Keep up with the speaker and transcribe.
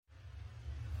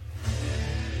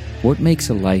What makes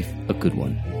a life a good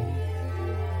one?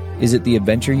 Is it the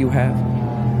adventure you have?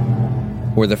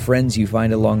 Or the friends you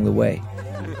find along the way?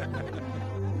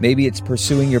 Maybe it's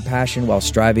pursuing your passion while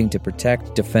striving to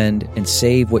protect, defend, and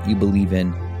save what you believe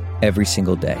in every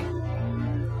single day.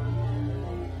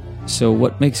 So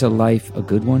what makes a life a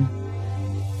good one?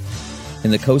 In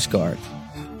the Coast Guard,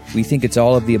 we think it's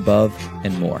all of the above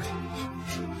and more.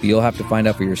 But you'll have to find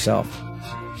out for yourself.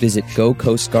 Visit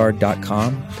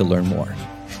gocoastguard.com to learn more.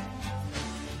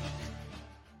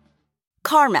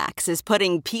 CarMax is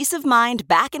putting peace of mind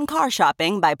back in car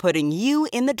shopping by putting you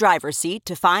in the driver's seat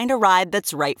to find a ride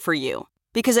that's right for you.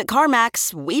 Because at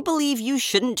CarMax, we believe you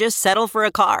shouldn't just settle for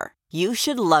a car. You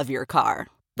should love your car.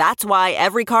 That's why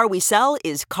every car we sell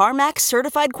is CarMax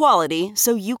certified quality,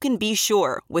 so you can be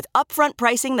sure with upfront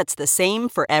pricing that's the same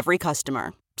for every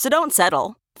customer. So don't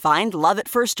settle. Find love at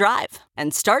first drive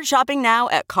and start shopping now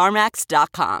at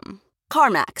CarMax.com.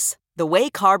 CarMax, the way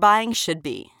car buying should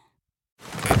be.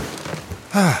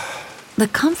 The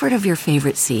comfort of your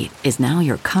favorite seat is now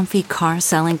your comfy car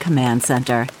selling command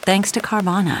center, thanks to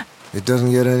Carvana. It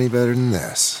doesn't get any better than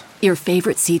this. Your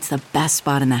favorite seat's the best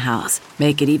spot in the house.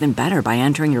 Make it even better by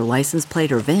entering your license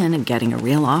plate or VIN and getting a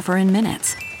real offer in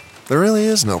minutes. There really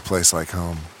is no place like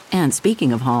home. And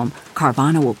speaking of home,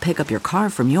 Carvana will pick up your car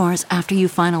from yours after you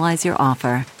finalize your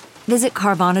offer. Visit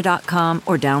Carvana.com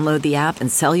or download the app and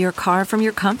sell your car from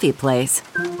your comfy place.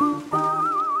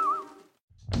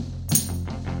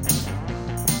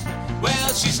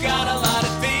 Well, she's got a lot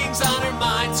of things on her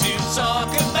mind to talk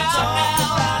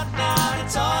about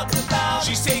now.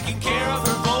 She's taking care of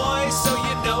her voice, so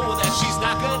you know that she's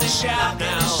not gonna shout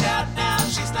now.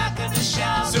 She's not gonna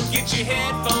shout. So get your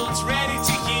headphones ready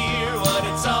to hear what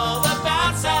it's all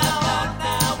about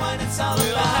now. When it's all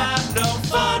we'll have no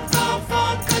fun,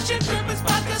 'cause your Christmas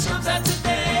podcast comes out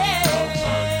today.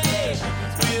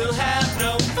 We'll have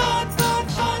no fun,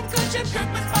 'cause your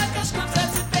Christmas podcast comes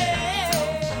out today.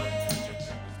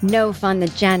 No Fun, the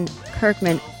Jen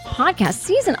Kirkman podcast,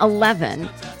 season 11,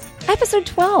 episode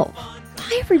 12.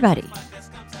 Hi, everybody.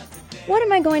 What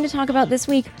am I going to talk about this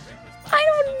week? I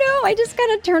don't know. I just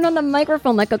kind of turned on the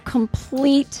microphone like a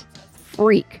complete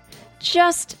freak.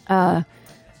 Just, I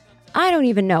don't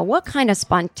even know. What kind of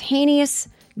spontaneous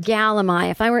gal am I?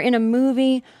 If I were in a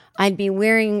movie, I'd be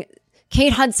wearing,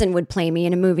 Kate Hudson would play me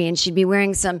in a movie and she'd be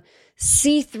wearing some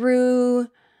see-through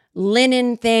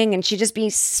linen thing and she'd just be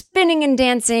spinning and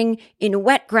dancing in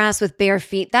wet grass with bare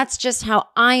feet. That's just how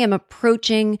I am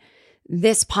approaching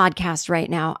this podcast right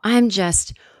now. I'm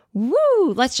just,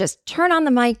 let's just turn on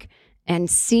the mic and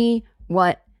see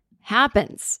what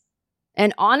happens.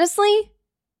 And honestly,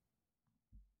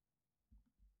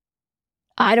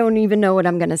 I don't even know what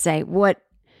I'm going to say. What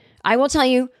I will tell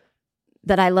you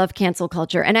that I love cancel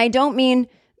culture. And I don't mean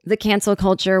the cancel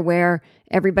culture where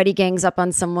everybody gangs up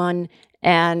on someone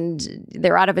and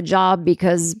they're out of a job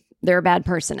because they're a bad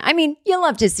person. I mean, you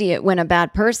love to see it when a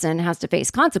bad person has to face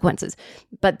consequences,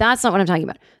 but that's not what I'm talking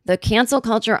about. The cancel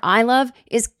culture I love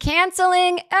is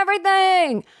canceling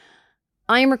everything.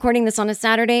 I am recording this on a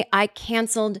Saturday. I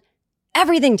canceled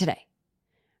everything today.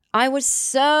 I was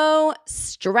so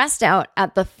stressed out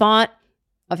at the thought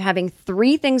of having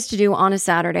 3 things to do on a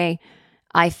Saturday.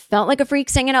 I felt like a freak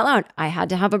saying it out loud. I had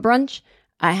to have a brunch.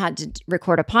 I had to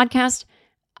record a podcast.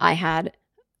 I had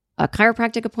a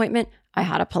chiropractic appointment. I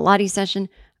had a Pilates session.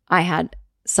 I had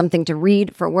something to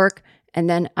read for work. And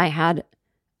then I had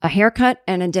a haircut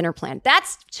and a dinner plan.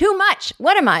 That's too much.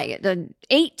 What am I,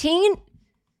 18? I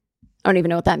don't even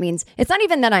know what that means. It's not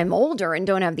even that I'm older and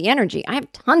don't have the energy. I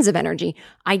have tons of energy.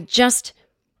 I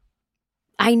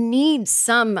need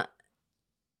some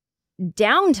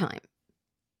downtime.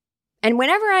 And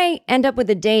whenever I end up with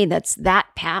a day that's that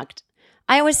packed,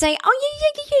 I always say,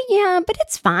 yeah, but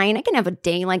it's fine. I can have a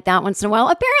day like that once in a while.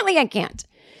 Apparently I can't,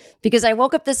 because I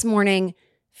woke up this morning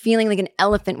feeling like an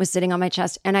elephant was sitting on my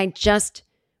chest, and I just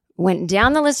went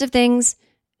down the list of things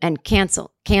and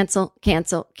cancel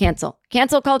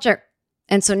culture.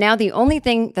 And so now the only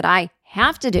thing that I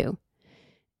have to do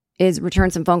is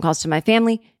return some phone calls to my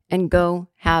family and go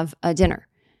have a dinner.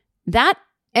 That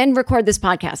and record this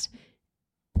podcast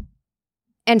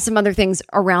and some other things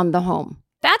around the home.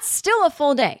 That's still a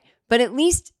full day, but at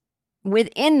least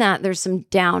within that, there's some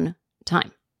down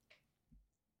time.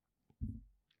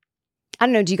 I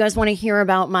don't know. Do you guys want to hear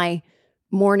about my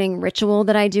morning ritual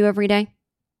that I do every day?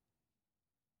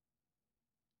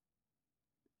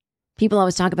 People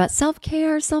always talk about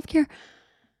self-care.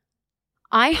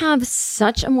 I have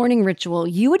such a morning ritual.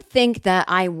 You would think that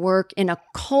I work in a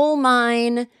coal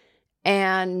mine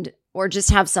or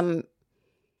just have some,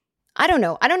 I don't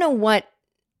know what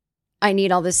I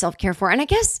need all this self-care for. And I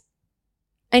guess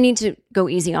I need to go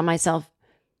easy on myself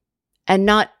and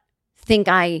not think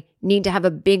I need to have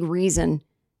a big reason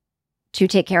to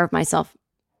take care of myself.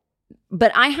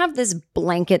 But I have this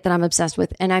blanket that I'm obsessed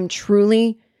with, and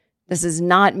this is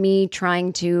not me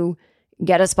trying to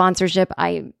get a sponsorship.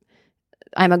 I'm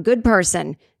a good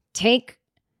person. Take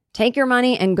your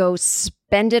money and go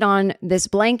spend it on this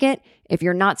blanket. If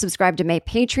you're not subscribed to my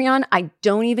Patreon, I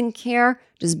don't even care.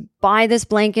 Just buy this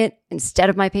blanket instead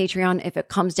of my Patreon if it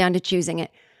comes down to choosing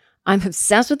it. I'm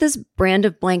obsessed with this brand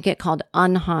of blanket called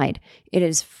Unhide. It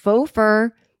is faux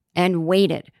fur and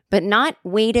weighted, but not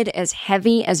weighted as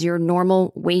heavy as your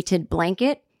normal weighted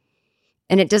blanket.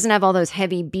 And it doesn't have all those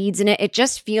heavy beads in it. It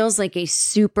just feels like a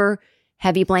super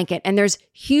heavy blanket. And there's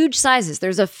huge sizes.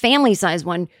 There's a family size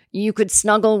one. You could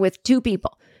snuggle with 2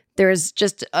 people. There's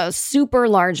just a super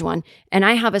large one. And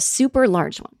I have a super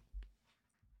large one.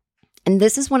 And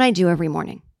this is what I do every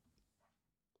morning.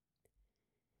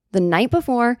 The night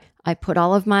before, I put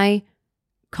all of my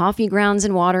coffee grounds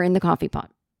and water in the coffee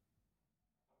pot.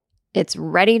 It's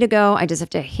ready to go. I just have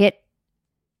to hit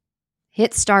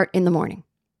start in the morning.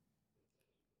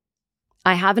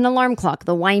 I have an alarm clock,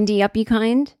 the windy uppy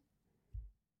kind,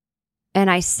 and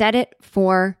I set it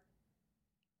for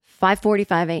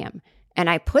 5:45 a.m. And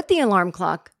I put the alarm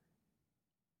clock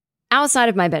outside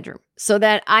of my bedroom so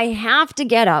that I have to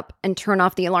get up and turn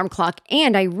off the alarm clock.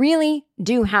 And I really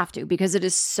do have to because it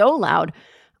is so loud.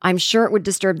 I'm sure it would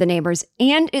disturb the neighbors.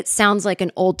 And it sounds like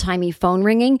an old-timey phone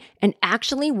ringing. And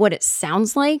actually what it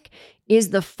sounds like is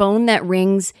the phone that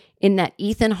rings in that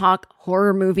Ethan Hawke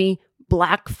horror movie,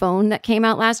 Black Phone, that came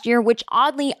out last year, which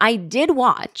oddly I did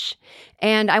watch.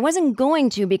 And I wasn't going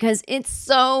to because it's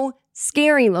so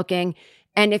scary looking.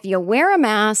 And if you wear a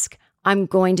mask, I'm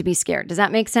going to be scared. Does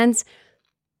that make sense?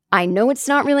 I know it's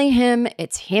not really him.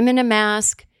 It's him in a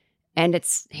mask and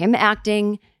it's him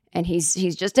acting. And he's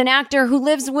just an actor who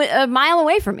lives a mile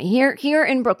away from me here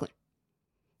in Brooklyn.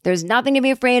 There's nothing to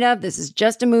be afraid of. This is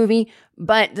just a movie.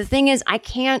 But the thing is, I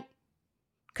can't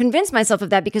convince myself of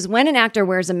that because when an actor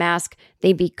wears a mask,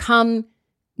 they become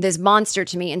this monster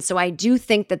to me. And so I do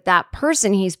think that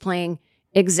person he's playing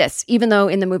exists, even though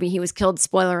in the movie he was killed.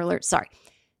 Spoiler alert. Sorry.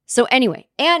 So anyway,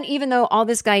 and even though all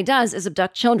this guy does is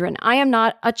abduct children, I am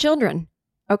not a children.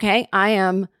 Okay. I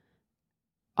am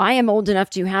old enough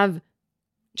to have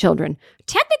children,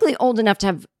 technically old enough to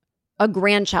have a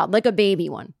grandchild, like a baby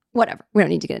one, whatever. We don't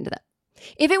need to get into that.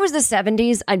 If it was the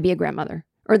 70s, I'd be a grandmother,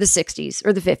 or the 60s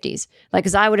or the 50s, like,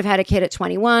 cause I would have had a kid at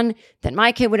 21, then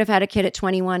my kid would have had a kid at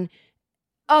 21.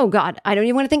 Oh God, I don't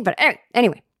even want to think about it.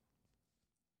 Anyway,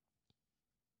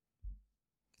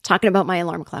 talking about my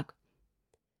alarm clock.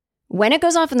 When it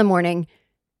goes off in the morning,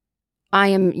 I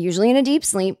am usually in a deep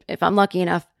sleep, if I'm lucky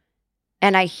enough,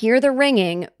 and I hear the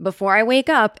ringing before I wake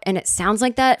up, and it sounds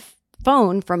like that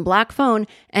phone from Black Phone,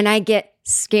 and I get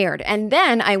scared. And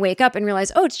then I wake up and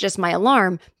realize, oh, it's just my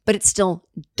alarm, but it's still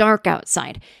dark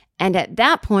outside. And at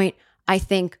that point, I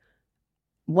think,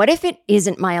 what if it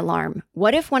isn't my alarm?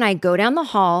 What if when I go down the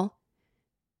hall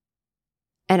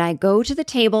and I go to the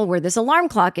table where this alarm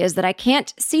clock is that I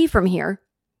can't see from here,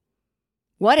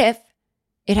 what if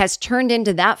it has turned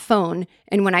into that phone,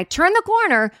 and when I turn the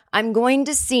corner, I'm going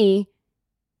to see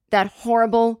that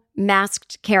horrible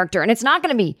masked character. And it's not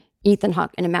going to be Ethan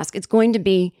Hawke in a mask. It's going to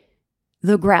be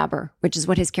the Grabber, which is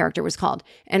what his character was called.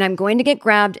 And I'm going to get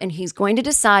grabbed, and he's going to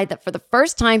decide that for the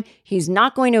first time, he's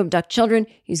not going to abduct children.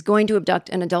 He's going to abduct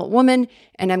an adult woman,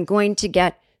 and I'm going to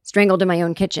get strangled in my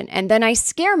own kitchen. And then I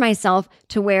scare myself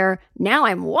to where now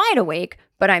I'm wide awake,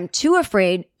 but I'm too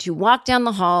afraid to walk down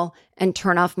the hall and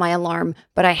turn off my alarm.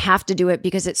 But I have to do it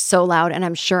because it's so loud and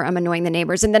I'm sure I'm annoying the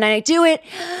neighbors. And then I do it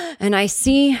and I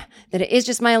see that it is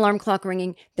just my alarm clock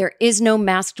ringing. There is no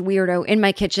masked weirdo in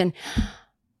my kitchen.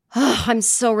 Oh, I'm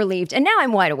so relieved. And now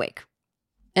I'm wide awake.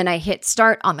 And I hit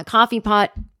start on the coffee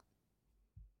pot.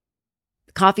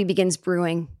 The coffee begins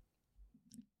brewing.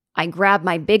 I grab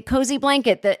my big cozy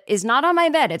blanket that is not on my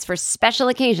bed. It's for special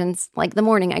occasions, like the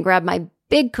morning. I grab my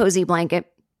big cozy blanket.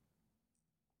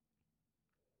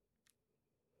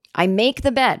 I make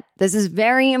the bed. This is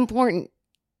very important.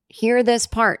 Hear this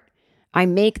part. I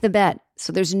make the bed.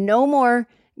 So there's no more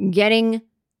getting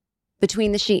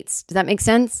between the sheets. Does that make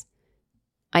sense?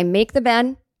 I make the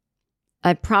bed.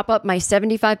 I prop up my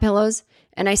 75 pillows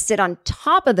and I sit on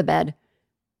top of the bed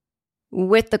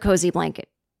with the cozy blanket.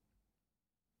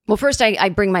 Well, first I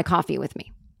bring my coffee with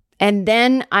me, and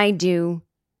then I do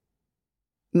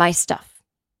my stuff,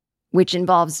 which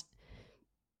involves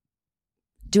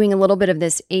doing a little bit of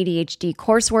this ADHD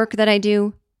coursework that I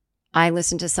do. I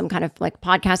listen to some kind of like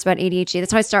podcast about ADHD.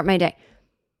 That's how I start my day.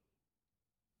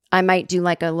 I might do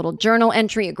like a little journal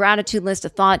entry, a gratitude list, a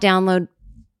thought download,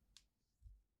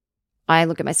 I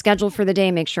look at my schedule for the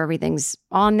day, make sure everything's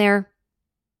on there.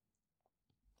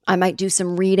 I might do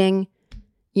some reading.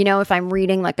 You know, if I'm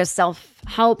reading like a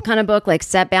self-help kind of book, like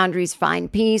Set Boundaries,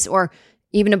 Find Peace, or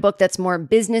even a book that's more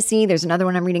businessy. There's another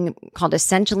one I'm reading called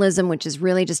Essentialism, which is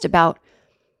really just about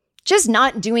just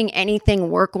not doing anything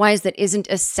work-wise that isn't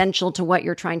essential to what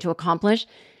you're trying to accomplish.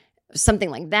 Something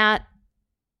like that.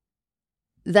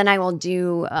 Then I will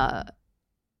do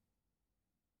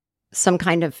some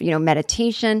kind of,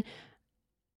 meditation.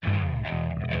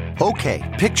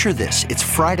 Okay, picture this. It's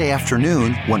Friday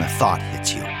afternoon when a thought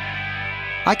hits you.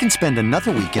 I can spend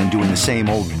another weekend doing the same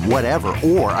old whatever,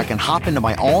 or I can hop into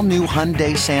my all-new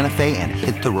Hyundai Santa Fe and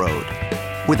hit the road.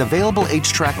 With available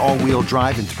H-Track all-wheel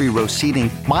drive and 3-row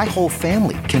seating, my whole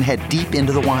family can head deep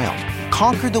into the wild.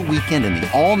 Conquer the weekend in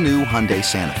the all-new Hyundai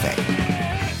Santa Fe.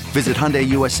 Visit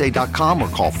HyundaiUSA.com or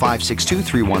call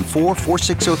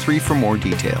 562-314-4603 for more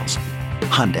details.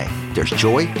 Hyundai, there's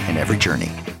joy in every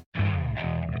journey.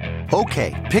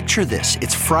 Okay, picture this.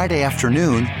 It's Friday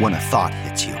afternoon when a thought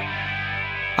hits you.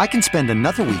 I can spend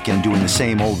another weekend doing the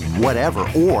same old whatever,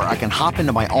 or I can hop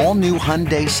into my all-new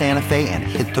Hyundai Santa Fe and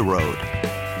hit the road.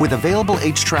 With available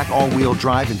H-Track all-wheel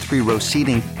drive and 3-row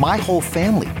seating, my whole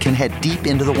family can head deep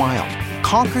into the wild.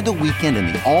 Conquer the weekend in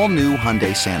the all-new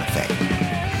Hyundai Santa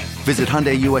Fe. Visit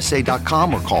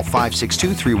HyundaiUSA.com or call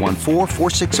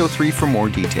 562-314-4603 for more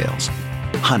details.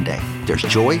 Hyundai, there's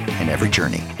joy in every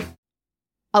journey.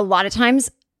 A lot of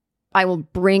times I will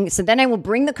bring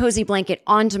the cozy blanket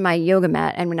onto my yoga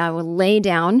mat, and when I will lay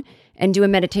down and do a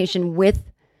meditation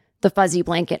with the fuzzy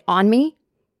blanket on me,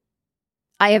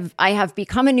 I have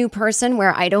become a new person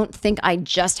where I don't think I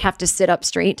just have to sit up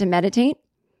straight to meditate.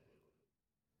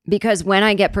 Because when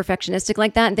I get perfectionistic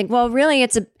like that and think, well, really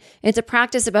it's a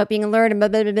practice about being alert and blah,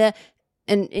 blah, blah, blah,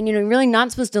 and you're really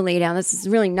not supposed to lay down. This is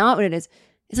really not what it is.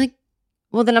 It's like,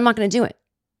 well, then I'm not going to do it.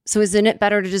 So isn't it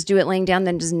better to just do it laying down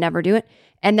than just never do it?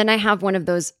 And then I have one of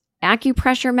those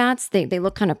acupressure mats. They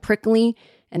look kind of prickly,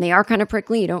 and they are kind of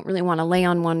prickly. You don't really want to lay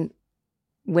on one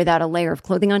without a layer of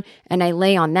clothing on. And I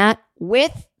lay on that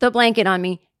with the blanket on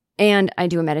me, and I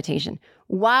do a meditation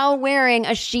while wearing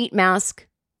a sheet mask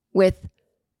with,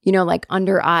 like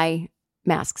under eye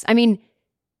masks. I mean,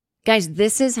 guys,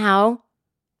 this is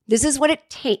what it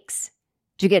takes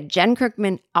to get Jen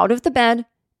Kirkman out of the bed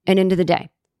and into the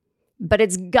day. But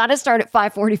it's got to start at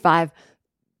 5:45,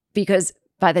 because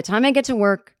by the time I get to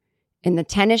work in the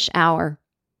 10-ish hour,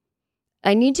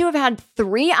 I need to have had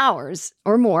 3 hours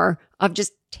or more of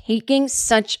just taking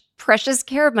such precious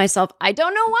care of myself. I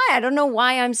don't know why. I don't know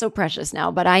why I'm so precious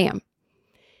now, but I am.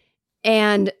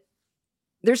 And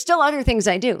there's still other things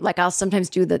I do. Like I'll sometimes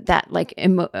do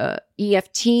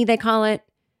EFT, they call it,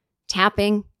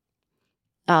 tapping.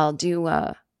 I'll do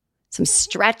some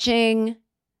stretching.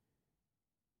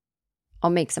 I'll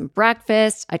make some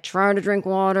breakfast. I try to drink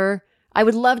water. I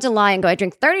would love to lie and go, I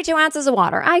drink 32 ounces of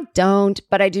water. I don't,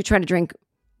 but I do try to drink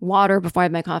water before I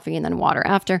have my coffee and then water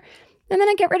after. And then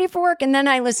I get ready for work. And then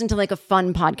I listen to like a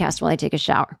fun podcast while I take a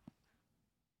shower.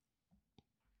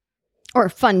 Or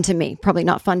fun to me, probably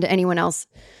not fun to anyone else.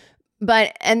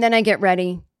 And then I get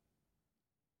ready.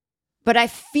 But I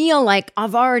feel like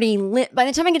I've already by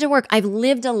the time I get to work, I've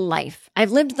lived a life.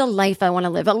 I've lived the life I want to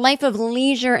live, a life of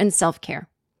leisure and self-care.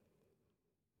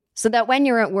 So that when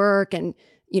you're at work and,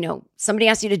 somebody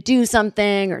asks you to do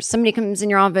something or somebody comes in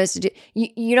your office,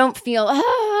 you don't feel,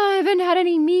 I haven't had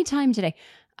any me time today.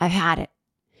 I've had it.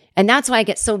 And that's why I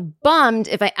get so bummed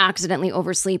if I accidentally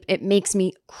oversleep. It makes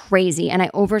me crazy. And I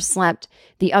overslept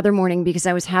the other morning because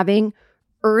I was having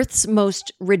Earth's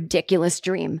most ridiculous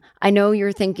dream. I know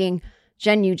you're thinking,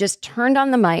 Jen, you just turned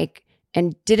on the mic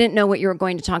and didn't know what you were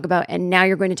going to talk about. And now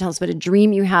you're going to tell us about a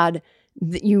dream you had.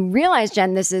 You realize,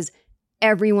 Jen, this is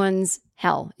everyone's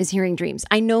hell, is hearing dreams.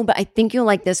 I know, but I think you'll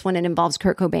like this one. It involves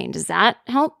Kurt Cobain. Does that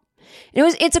help?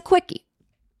 It's a quickie.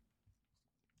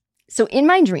 So in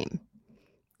my dream,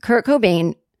 Kurt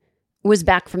Cobain was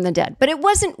back from the dead, but it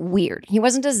wasn't weird. He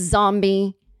wasn't a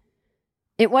zombie.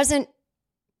 It wasn't,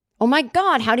 oh my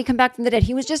God, how'd he come back from the dead?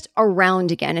 He was just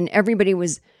around again, and everybody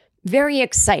was very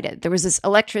excited. There was this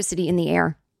electricity in the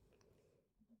air.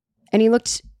 And he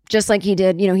looked just like he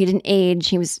did. He didn't age.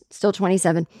 He was still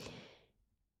 27.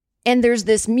 And there's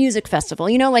this music festival,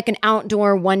 like an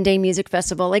outdoor one-day music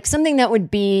festival, like something that would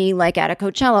be like at a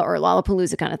Coachella or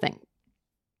Lollapalooza kind of thing.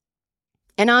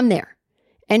 And I'm there.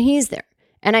 And he's there.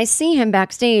 And I see him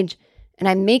backstage, and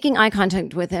I'm making eye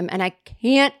contact with him. And I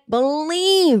can't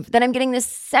believe that I'm getting this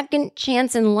second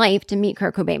chance in life to meet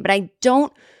Kurt Cobain. But I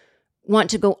don't want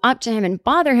to go up to him and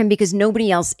bother him because nobody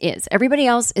else is. Everybody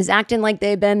else is acting like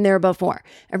they've been there before.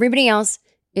 Everybody else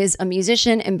is a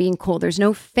musician and being cool. There's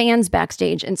no fans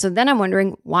backstage. And so then I'm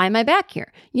wondering, why am I back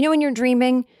here? You know, when you're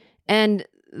dreaming and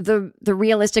the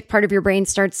realistic part of your brain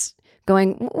starts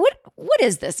going, what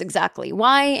is this exactly?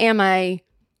 Why am I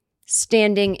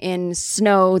standing in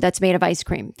snow that's made of ice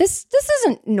cream? This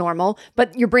isn't normal,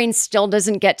 but your brain still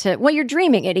doesn't get to, well, you're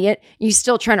dreaming, idiot. You're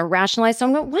still trying to rationalize. So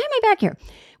I'm going, why am I back here?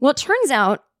 Well, it turns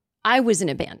out I was in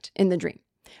a band in the dream.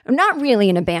 I'm not really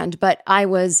in a band, but I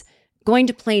was going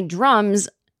to play drums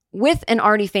with an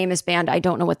already famous band. I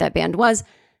don't know what that band was.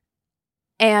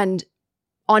 And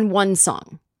on one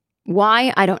song.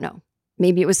 Why? I don't know.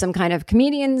 Maybe it was some kind of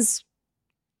comedians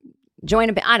join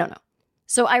a band. I don't know.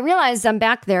 So I realized I'm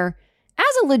back there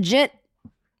as a legit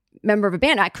member of a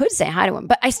band. I could say hi to him,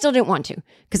 but I still didn't want to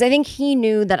because I think he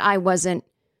knew that I wasn't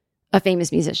a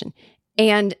famous musician.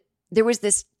 And there was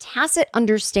this tacit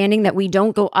understanding that we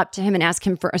don't go up to him and ask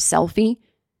him for a selfie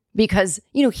because,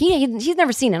 you know, he's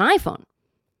never seen an iPhone.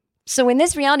 So in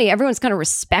this reality, everyone's kind of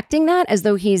respecting that as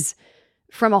though he's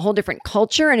from a whole different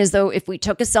culture and as though if we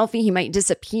took a selfie, he might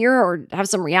disappear or have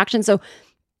some reaction. So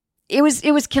it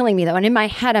was killing me though. And in my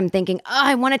head, I'm thinking,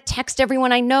 I want to text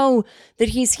everyone I know that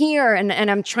he's here. And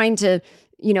I'm trying to,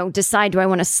 you know, decide, do I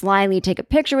want to slyly take a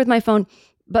picture with my phone?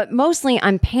 But mostly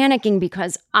I'm panicking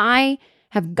because I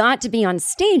have got to be on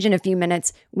stage in a few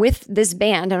minutes with this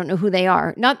band. I don't know who they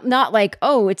are. Not like,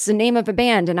 oh, it's the name of a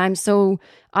band and I'm so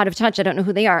out of touch, I don't know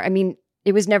who they are. I mean,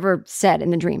 it was never said in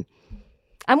the dream.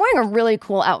 I'm wearing a really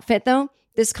cool outfit though.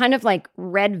 This kind of like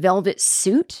red velvet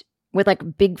suit with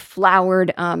like big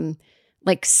flowered,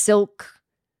 like silk,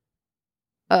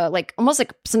 like almost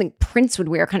like something Prince would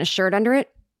wear kind of shirt under it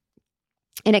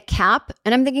and a cap.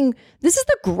 And I'm thinking, this is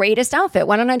the greatest outfit.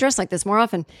 Why don't I dress like this more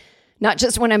often? Not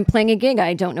just when I'm playing a gig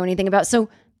I don't know anything about. So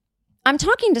I'm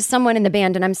talking to someone in the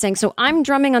band and I'm saying, so I'm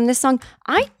drumming on this song.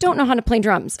 I don't know how to play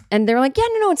drums. And they're like, yeah,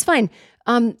 no, it's fine.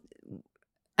 And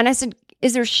I said,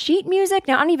 is there sheet music?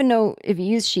 Now, I don't even know if you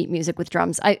use sheet music with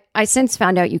drums. I since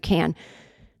found out you can.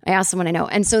 I asked someone I know.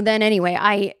 And so then anyway,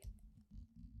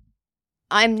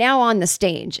 I'm now on the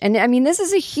stage. And I mean, this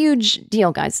is a huge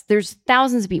deal, guys. There's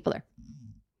thousands of people there.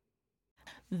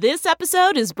 This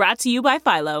episode is brought to you by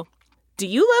Philo. Do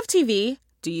you love TV?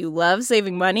 Do you love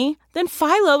saving money? Then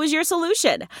Philo is your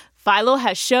solution. Philo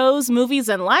has shows, movies,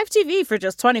 and live TV for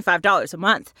just $25 a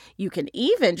month. You can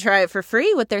even try it for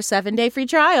free with their 7-day free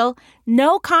trial.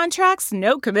 No contracts,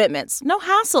 no commitments, no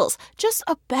hassles. Just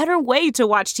a better way to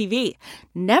watch TV.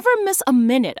 Never miss a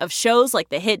minute of shows like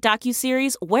the hit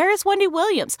docuseries Where is Wendy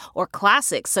Williams? Or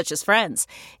classics such as Friends.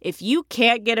 If you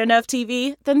can't get enough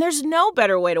TV, then there's no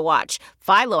better way to watch.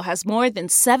 Philo has more than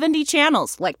 70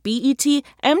 channels like BET,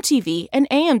 MTV, and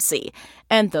AMC.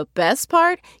 And the best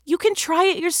part? You can try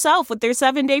it yourself with their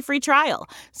 7-day free trial.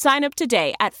 Sign up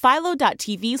today at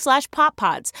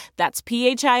philo.tv/poppods. That's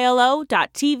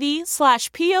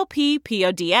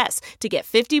philo.tv/POPPODS to get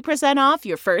 50% off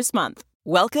your first month.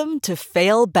 Welcome to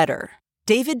Fail Better,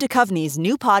 David Duchovny's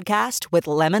new podcast with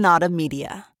Lemonada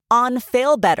Media. On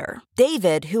Fail Better,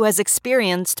 David, who has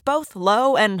experienced both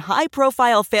low and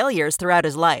high-profile failures throughout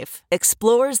his life,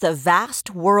 explores the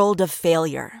vast world of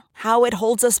failure, how it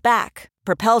holds us back,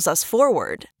 propels us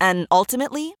forward, and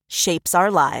ultimately shapes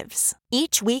our lives.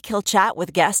 Each week he'll chat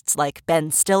with guests like Ben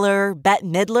Stiller, Bette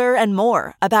Midler, and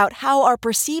more about how our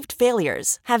perceived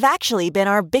failures have actually been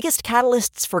our biggest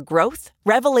catalysts for growth,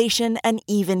 revelation, and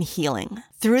even healing.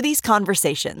 Through these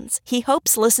conversations, he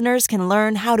hopes listeners can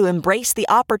learn how to embrace the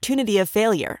opportunity of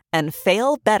failure and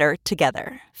fail better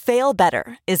together. Fail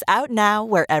Better is out now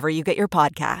wherever you get your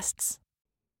podcasts.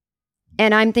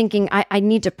 And I'm thinking, I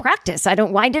need to practice.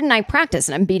 Why didn't I practice?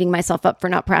 And I'm beating myself up for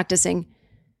not practicing.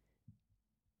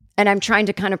 And I'm trying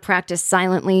to kind of practice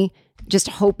silently, just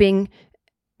hoping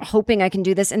I can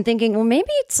do this and thinking, well, maybe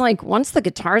it's like once the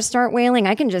guitars start wailing,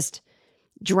 I can just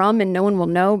drum and no one will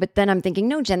know. But then I'm thinking,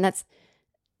 no, Jen, the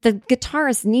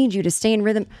guitarists need you to stay in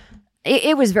rhythm.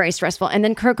 It was very stressful. And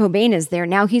then Kurt Cobain is there.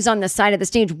 Now he's on the side of the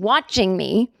stage watching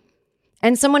me.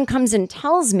 And someone comes and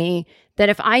tells me that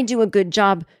if I do a good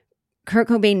job, Kurt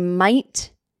Cobain might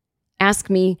ask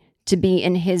me to be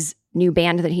in his new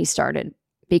band that he started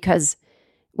because,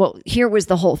 well, here was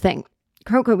the whole thing.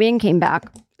 Kurt Cobain came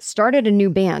back, started a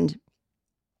new band,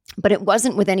 but it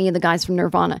wasn't with any of the guys from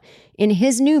Nirvana. In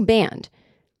his new band,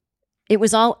 it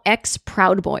was all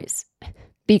ex-Proud Boys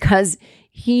because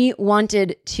he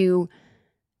wanted to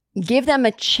give them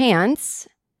a chance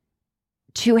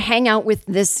to hang out with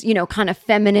this, kind of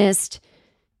feminist,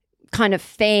 kind of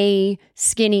fey,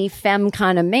 skinny, femme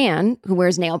kind of man who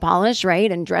wears nail polish,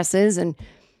 right? And dresses and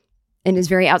is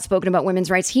very outspoken about women's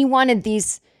rights. He wanted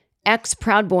these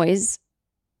ex-Proud Boys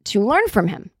to learn from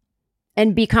him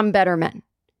and become better men.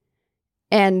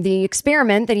 And the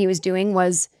experiment that he was doing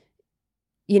was,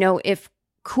 if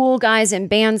cool guys in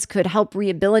bands could help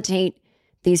rehabilitate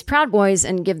these Proud Boys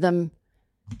and give them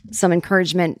some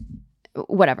encouragement,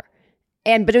 whatever.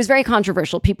 But it was very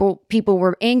controversial. People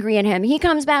were angry at him. He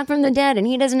comes back from the dead and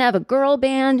he doesn't have a girl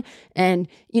band. And,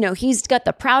 he's got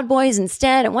the Proud Boys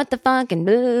instead. And what the fuck? And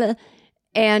blah, blah, blah.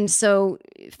 And so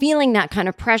feeling that kind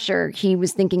of pressure, he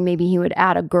was thinking maybe he would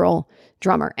add a girl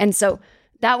drummer. And so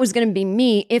that was going to be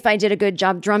me if I did a good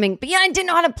job drumming. But I didn't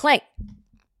know how to play.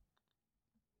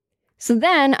 So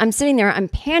then I'm sitting there, I'm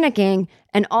panicking.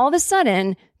 And all of a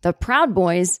sudden, the Proud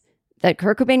Boys that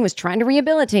Kurt Cobain was trying to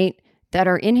rehabilitate that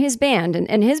are in his band,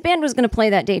 and his band was going to play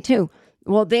that day too.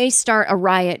 Well, they start a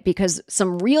riot because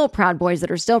some real Proud Boys that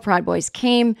are still Proud Boys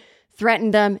came,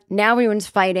 threatened them. Now everyone's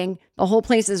fighting. The whole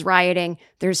place is rioting.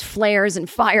 There's flares and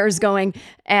fires going,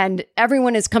 and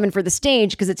everyone is coming for the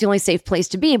stage because it's the only safe place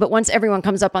to be. But once everyone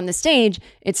comes up on the stage,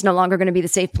 it's no longer going to be the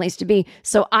safe place to be.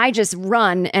 So I just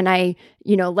run and I,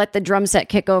 let the drum set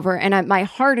kick over, and my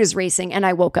heart is racing, and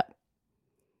I woke up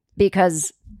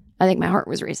because I think my heart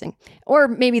was racing. Or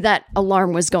maybe that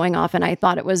alarm was going off and I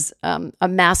thought it was a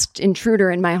masked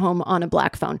intruder in my home on a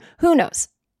black phone. Who knows?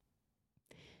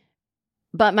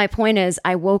 But my point is,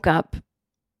 I woke up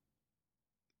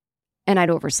and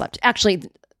I'd overslept. Actually,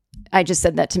 I just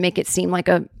said that to make it seem like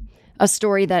a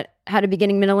story that had a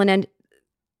beginning, middle, and end.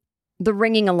 The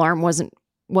ringing alarm wasn't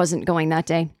going that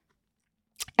day.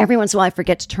 Every once in a while, I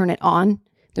forget to turn it on.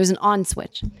 There's an on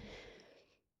switch.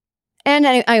 And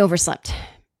I overslept.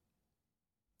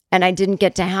 And I didn't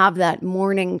get to have that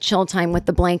morning chill time with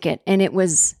the blanket. And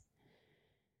it's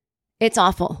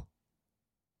awful.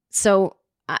 So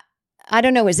I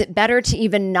don't know. Is it better to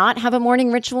even not have a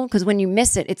morning ritual? Because when you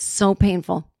miss it, it's so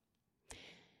painful.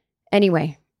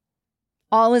 Anyway,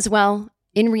 all is well.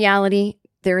 In reality,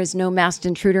 there is no masked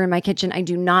intruder in my kitchen. I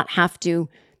do not have to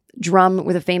drum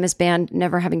with a famous band,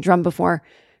 never having drummed before.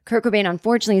 Kurt Cobain,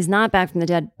 unfortunately, is not back from the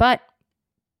dead, but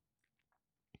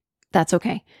that's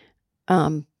okay.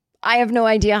 I have no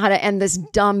idea how to end this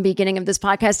dumb beginning of this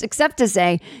podcast, except to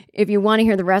say, if you want to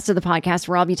hear the rest of the podcast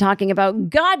where I'll be talking about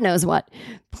God knows what,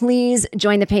 please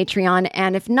join the Patreon.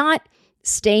 And if not,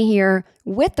 stay here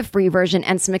with the free version.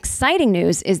 And some exciting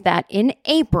news is that in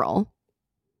April,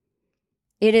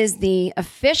 it is the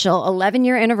official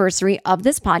 11-year anniversary of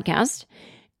this podcast.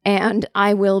 And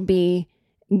I will be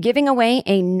giving away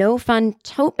a No Fun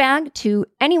tote bag to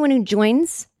anyone who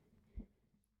joins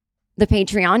the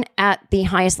Patreon at the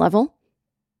highest level,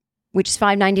 which is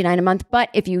 $5.99 a month. But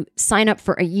if you sign up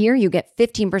for a year, you get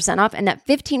 15% off. And that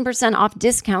 15% off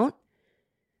discount,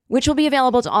 which will be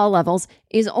available to all levels,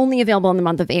 is only available in the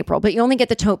month of April. But you only get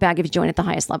the tote bag if you join at the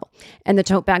highest level. And the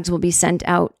tote bags will be sent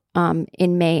out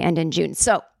in May and in June.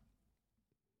 So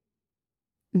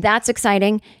that's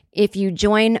exciting. If you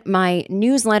join my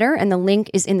newsletter, and the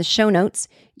link is in the show notes,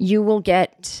 you will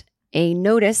get a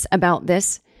notice about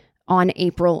this on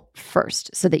April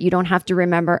 1st so that you don't have to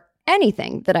remember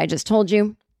anything that I just told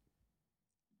you.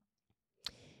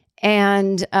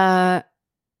 And I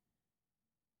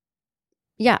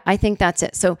think that's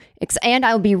it. So, and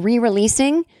I'll be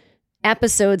re-releasing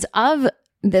episodes of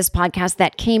this podcast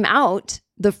that came out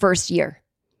the first year.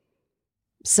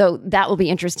 So that will be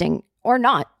interesting, or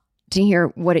not, to hear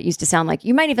what it used to sound like.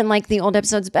 You might even like the old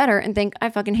episodes better and think,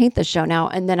 I fucking hate this show now.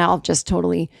 And then I'll just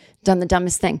totally done the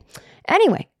dumbest thing.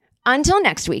 Anyway, until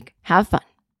next week, have fun.